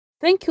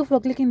Thank you for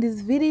clicking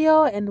this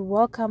video and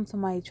welcome to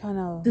my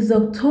channel.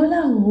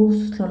 Sizok'thola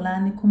host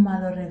Xolani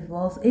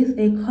reveals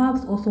SA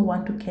cops also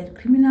want to catch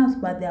criminals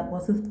but their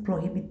bosses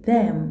prohibit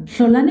them.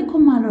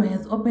 Xolani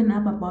has opened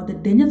up about the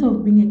dangers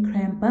of being a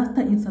crime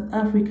buster in South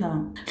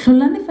Africa.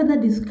 Xolani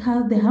further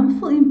discussed the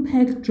harmful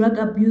impact drug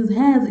abuse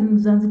has in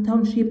Mzansi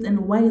townships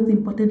and why it's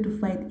important to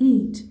fight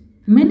it.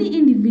 Many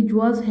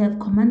individuals have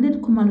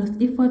commended Khumalo's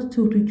effort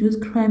to reduce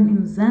crime in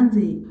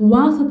Mzansi.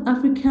 While South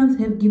Africans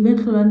have given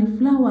Xolani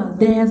flowers,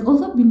 there has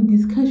also been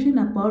discussion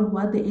about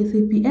what the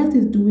SAPS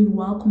is doing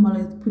while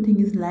Khumalo is putting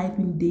his life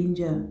in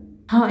danger.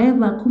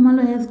 However,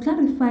 Khumalo has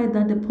clarified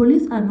that the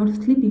police are not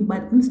sleeping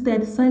but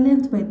instead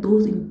silenced by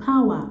those in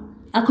power.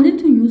 According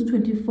to News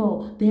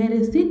 24, they had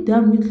a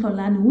sit-down with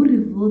Xolani who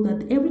revealed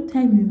that every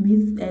time he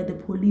meets the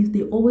police,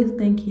 they always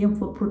thank him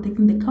for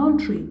protecting the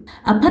country.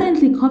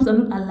 Apparently, cops are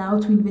not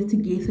allowed to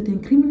investigate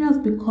certain criminals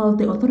because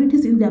the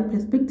authorities in their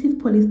respective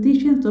police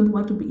stations don't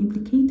want to be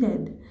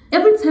implicated.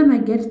 Every time I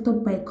get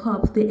stopped by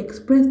cops, they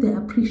express their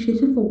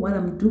appreciation for what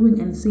I'm doing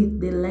and say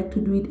they like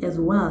to do it as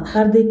well.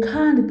 But they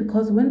can't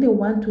because when they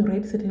want to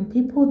raid certain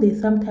people, they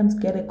sometimes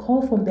get a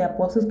call from their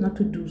bosses not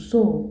to do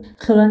so.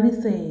 Xolani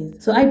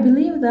says. So I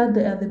believe that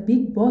the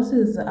big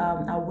bosses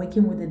are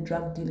working with the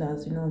drug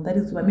dealers, that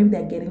is why maybe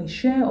they're getting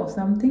share or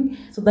something.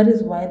 So that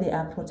is why they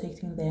are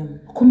protecting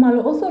them.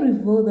 Khumalo also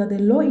revealed that the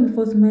law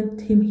enforcement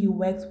team he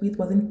works with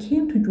wasn't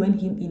keen to join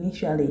him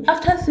initially.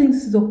 After seeing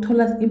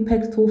Sizok'thola's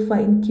impact so far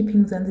in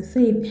keeping Mzansi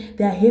safe,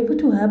 they are happy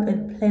to help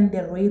and plan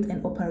their raids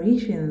and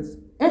operations.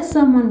 As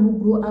someone who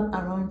grew up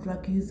around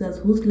drug users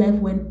whose life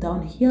went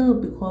downhill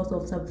because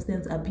of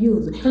substance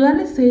abuse,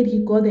 Xolani said he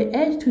got the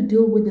urge to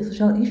deal with the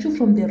social issue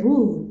from the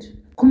root.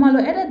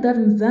 Khumalo added that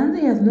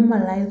Mzansi has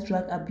normalized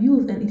drug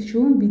abuse and it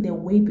shouldn't be the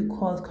way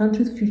because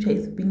country's future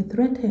is being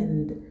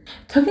threatened.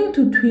 Talking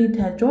to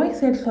Twitter, Joy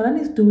said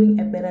Xolani is doing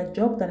a better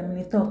job than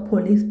Minister of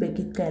Police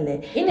Bheki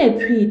Cele. In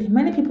a tweet,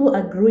 many people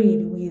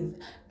agreed with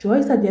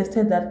Joy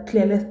suggested that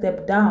Cele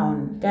step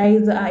down.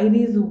 Guys, it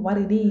is what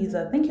it is.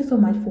 Thank you so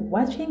much for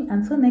watching.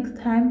 Until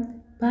next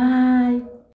time, bye.